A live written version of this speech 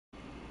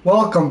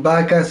Welcome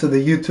back guys to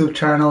the YouTube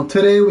channel.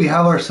 Today we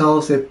have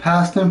ourselves a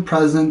past and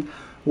present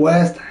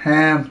West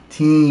Ham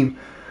team.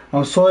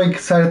 I'm so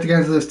excited to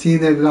get into this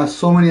team. They've got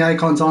so many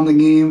icons on the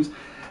games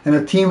and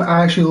the team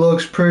actually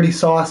looks pretty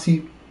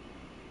saucy.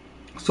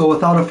 So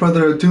without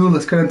further ado,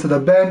 let's get into the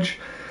bench.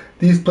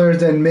 These players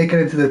didn't make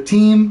it into the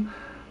team,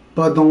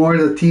 but don't worry,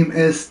 the team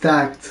is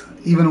stacked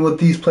even with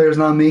these players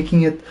not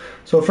making it.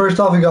 So first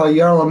off, we got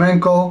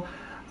Yarmolenko.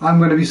 I'm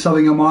going to be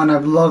subbing him on.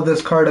 I've loved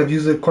this card. I've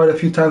used it quite a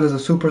few times as a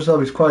super sub.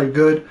 He's quite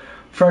good.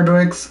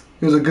 Fredericks,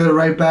 he was a good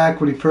right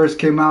back when he first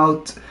came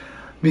out.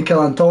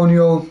 Mikel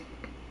Antonio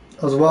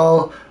as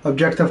well.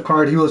 Objective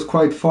card. He was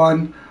quite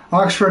fun.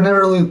 Oxford, never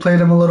really played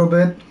him a little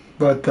bit,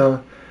 but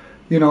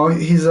you know,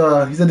 he's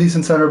a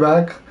decent center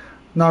back.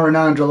 Not right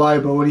now in July,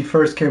 but when he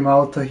first came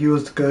out, he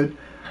was good.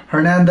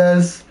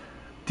 Hernandez,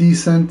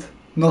 decent.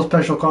 No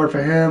special card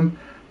for him.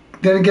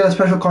 Didn't get a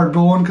special card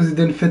going because he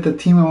didn't fit the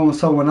team. I went with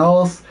someone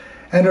else.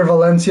 Ender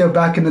Valencia,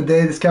 back in the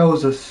day, this guy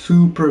was a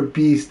super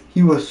beast.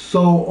 He was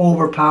so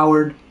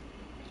overpowered.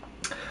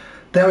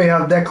 Then we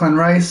have Declan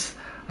Rice.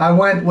 I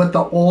went with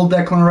the old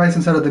Declan Rice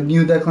instead of the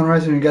new Declan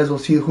Rice, and you guys will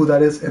see who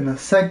that is in a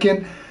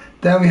second.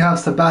 Then we have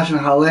Sebastian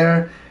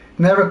Haller.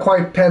 Never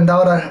quite panned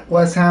out at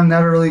West Ham,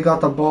 never really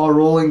got the ball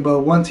rolling,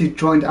 but once he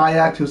joined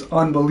Ajax, he was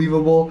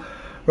unbelievable.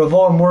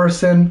 Ravon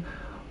Morrison,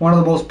 one of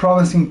the most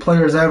promising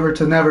players ever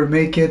to never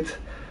make it.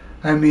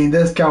 I mean,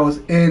 this guy was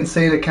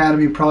insane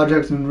academy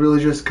project and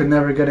really just could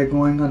never get it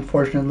going,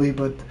 unfortunately,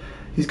 but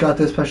he's got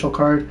this special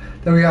card.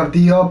 Then we have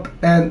Diop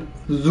and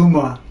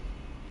Zuma.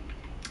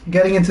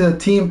 Getting into the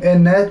team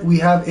in net, we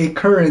have a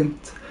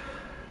current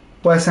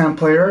West Ham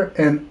player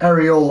in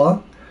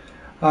Areola.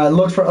 I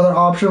looked for other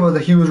options,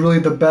 but he was really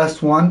the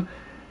best one.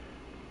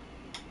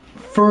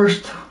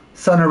 First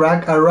center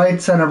back, a right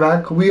center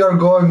back, we are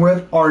going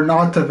with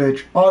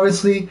Arnautovic.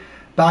 Obviously,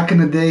 back in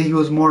the day, he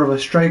was more of a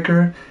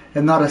striker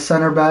and not a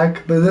center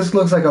back, but this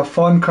looks like a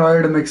fun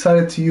card. I'm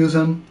excited to use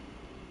him.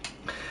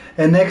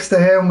 And next to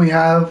him we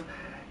have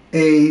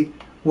a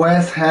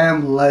West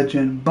Ham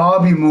legend,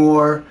 Bobby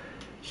Moore.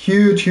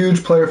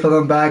 Huge player for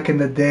them back in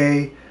the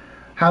day.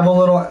 Have a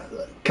little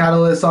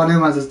catalyst on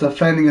him as his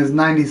defending is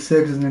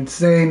 96, is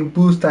insane.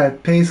 Boost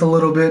that pace a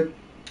little bit.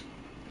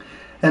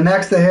 And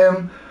next to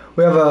him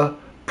we have a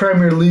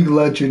Premier League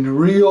legend,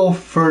 Rio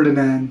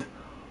Ferdinand.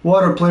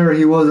 What a player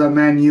he was at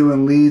Man U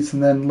and Leeds,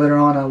 and then later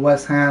on at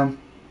West Ham.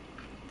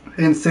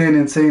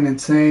 Insane.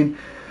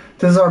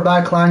 This is our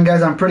back line,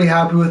 guys. I'm pretty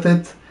happy with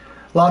it.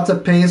 Lots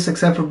of pace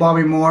except for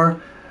Bobby Moore.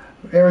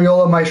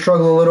 Areola might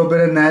struggle a little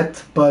bit in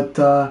net, but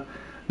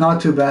not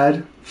too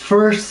bad.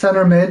 First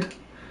center mid,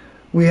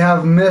 we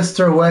have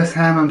Mr. West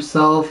Ham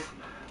himself,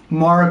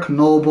 Mark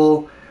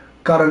Noble.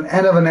 Got an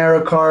end of an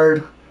era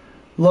card.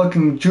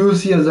 Looking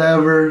juicy as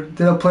ever.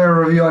 Did a player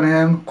review on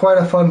him. Quite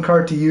a fun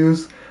card to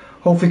use.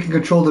 Hopefully he can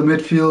control the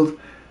midfield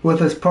with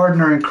his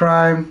partner in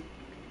crime.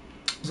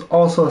 He's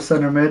also a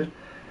center mid,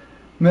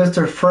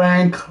 Mr.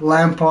 Frank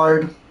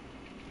Lampard.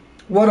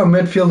 What a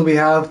midfield we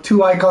have.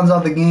 Two icons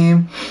of the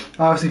game.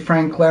 Obviously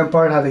Frank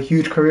Lampard had a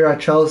huge career at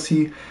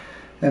Chelsea.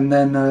 And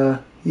then,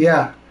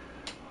 yeah.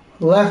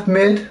 Left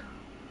mid.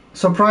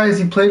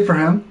 Surprised he played for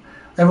him.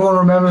 Everyone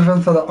remembers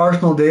him for the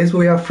Arsenal days. But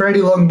we have Freddie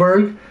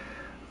Ljungberg.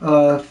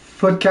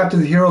 FUT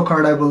Captain's Hero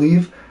card, I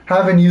believe.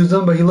 Haven't used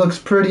him, but he looks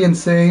pretty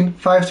insane.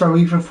 5-star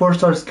weak for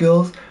 4-star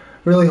skills.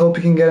 Really hope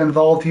he can get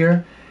involved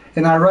here.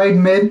 In our right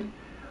mid,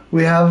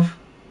 we have,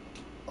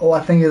 I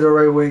think he's a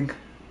right wing.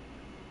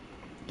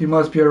 He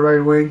must be a right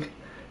wing.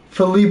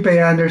 Felipe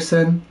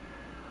Anderson.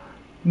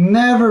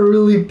 Never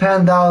really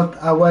panned out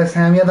at West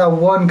Ham. He had that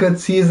one good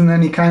season,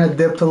 then he kind of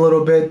dipped a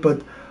little bit,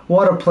 but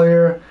what a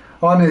player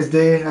on his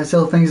day. I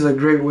still think he's a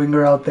great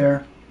winger out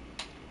there.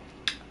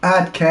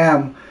 At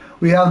cam,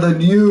 we have the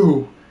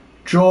new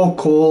Joe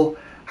Cole.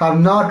 Have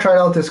not tried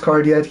out this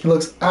card yet. He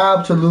looks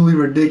absolutely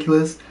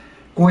ridiculous.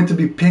 Going to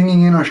be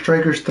pinging in our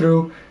strikers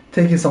through,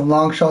 taking some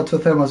long shots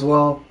with him as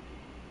well.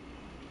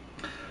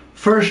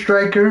 First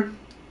striker,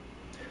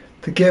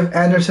 to give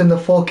Anderson the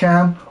full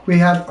cam, we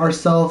have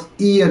ourselves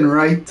Ian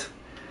Wright.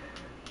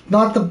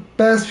 Not the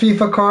best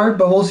FIFA card,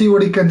 but we'll see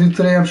what he can do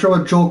today. I'm sure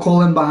with Joe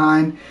Cole in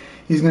behind,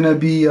 he's going to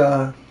be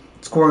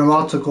scoring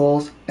lots of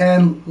goals.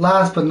 And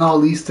last but not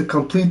least, to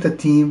complete the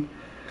team,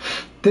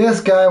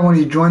 this guy, when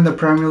he joined the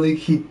Premier League,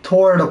 he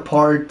tore it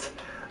apart.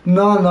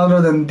 None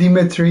other than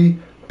Dimitri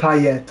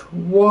Payet.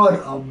 What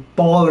a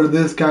baller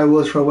this guy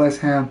was for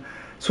West Ham.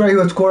 Swear he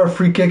would score a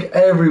free kick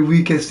every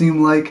week, it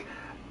seemed like.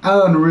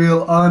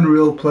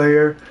 Unreal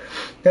player.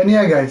 And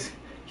yeah, guys,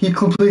 he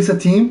completes the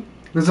team.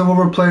 This is what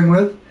we're playing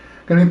with.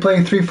 Gonna be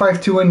playing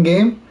 3-5-2 in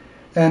game.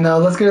 And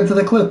let's get into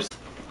the clips.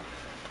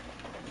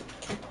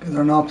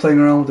 They're not playing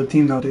around with the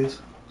team nowadays.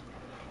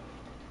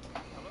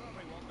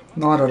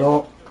 Not at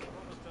all.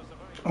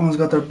 Everyone's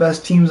got their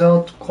best teams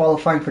out,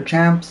 qualifying for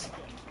champs.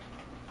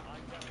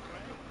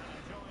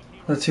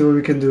 Let's see what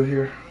we can do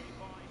here.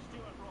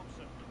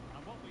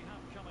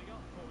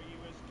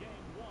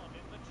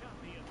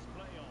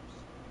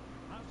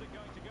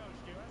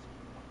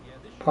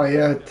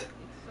 Payet.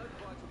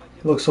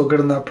 He looks so good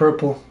in that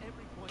purple.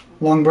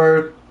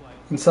 Ljungberg,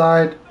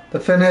 Inside. The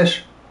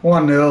finish.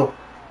 1-0.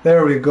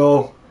 There we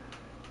go.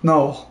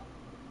 No.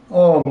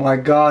 Oh my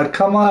god.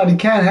 Come on. He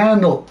can't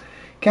handle.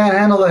 Can't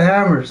handle the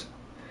hammers.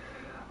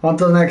 On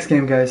to the next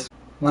game, guys.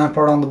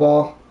 Lampard on the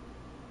ball.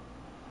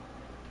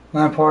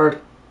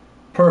 Lampard.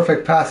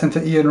 Perfect pass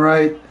into Ian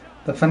Wright.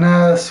 The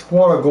finesse.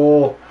 What a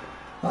goal.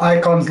 The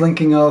icons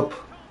linking up.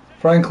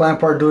 Frank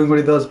Lampard doing what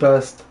he does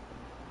best.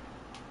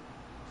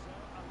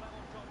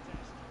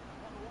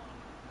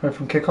 Right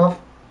from kickoff.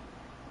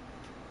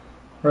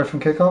 Right from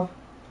kickoff.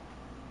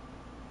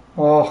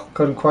 Oh,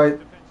 couldn't quite.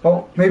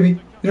 Oh,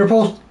 maybe. Near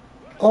post.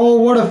 Oh,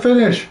 what a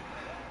finish.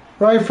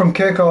 Right from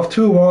kickoff.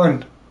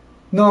 2-1.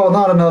 No,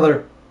 not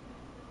another.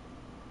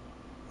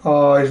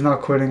 Oh, he's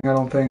not quitting, I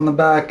don't think. On the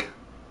back.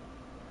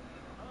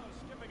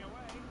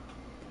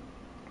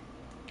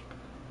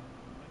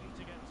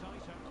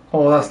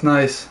 Oh, that's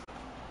nice.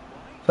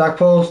 Back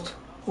post.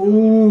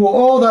 Ooh,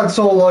 oh, that's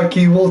so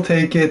lucky. We'll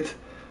take it.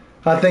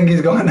 I think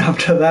he's going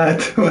after that.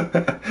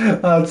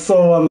 That's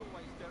so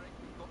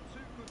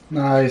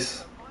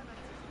nice.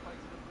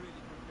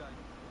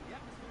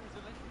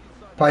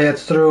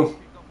 Payet's through.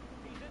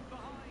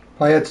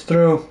 Payet's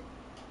through.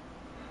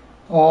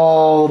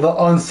 Oh, the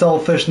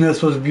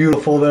unselfishness was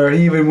beautiful there.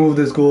 He even moved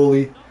his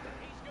goalie.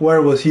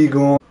 Where was he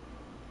going?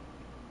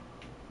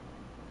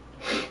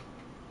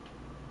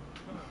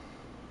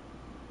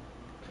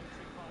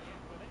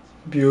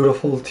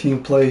 Beautiful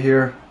team play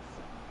here.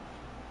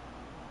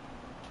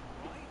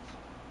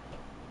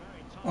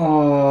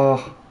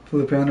 Oh,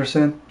 Felipe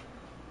Anderson.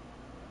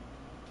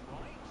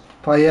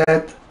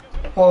 Payet.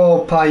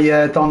 Oh,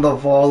 Payet on the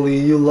volley.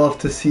 You love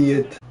to see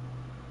it.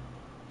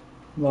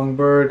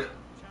 Longberg.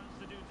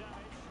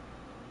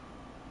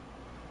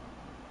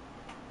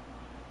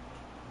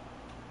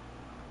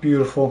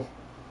 Beautiful.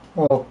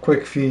 Oh,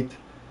 quick feet.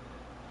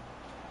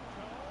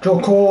 Joe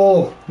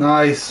Cole.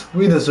 Nice.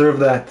 We deserve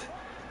that.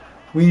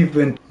 We've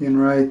been in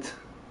right.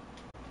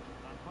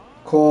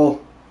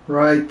 Cole.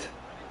 Right.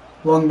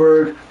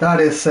 Longberg.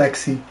 That is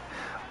sexy.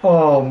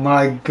 Oh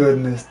my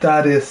goodness.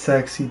 That is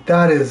sexy.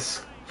 That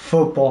is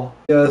football.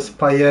 Yes,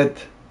 Payet.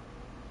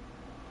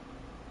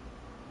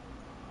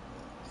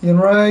 In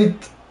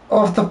right.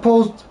 Off the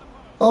post.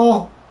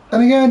 Oh.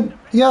 And again.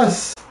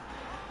 Yes.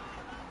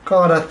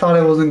 God, I thought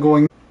it wasn't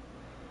going.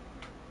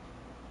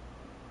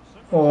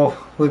 Oh,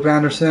 Felipe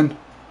Anderson.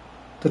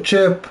 The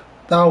chip.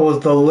 That was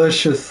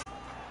delicious.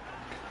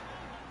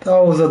 That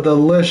was a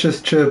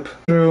delicious chip.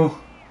 Through.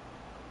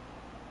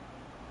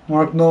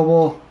 Mark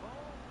Noble.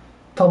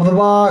 Top of the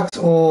box.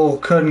 Oh,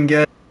 couldn't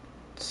get.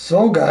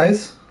 So,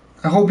 guys,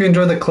 I hope you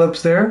enjoyed the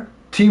clips there.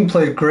 Team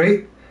played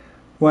great.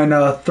 Went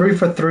 3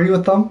 for 3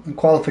 with them in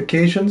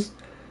qualifications.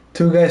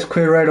 2 guys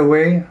quit right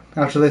away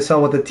after they saw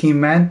what the team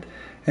meant.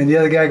 And the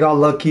other guy got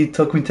lucky,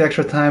 took me to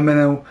extra time, and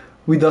then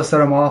we dusted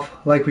him off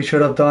like we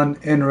should have done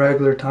in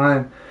regular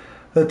time.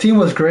 The team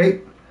was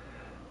great.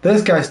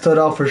 This guy stood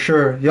out for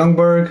sure.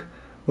 Youngberg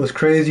was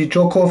crazy.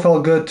 Joe Cole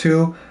felt good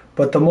too.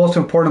 But the most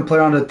important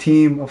player on the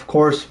team, of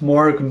course,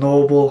 Mark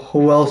Noble.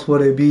 Who else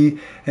would it be?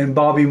 And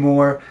Bobby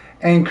Moore,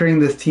 anchoring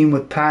this team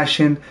with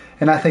passion.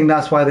 And I think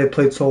that's why they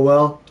played so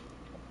well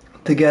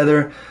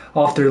together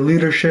off their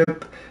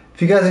leadership.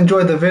 If you guys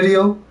enjoyed the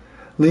video,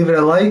 leave it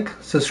a like,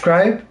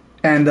 subscribe,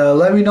 and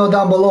let me know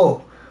down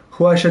below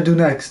who I should do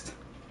next.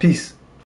 Peace.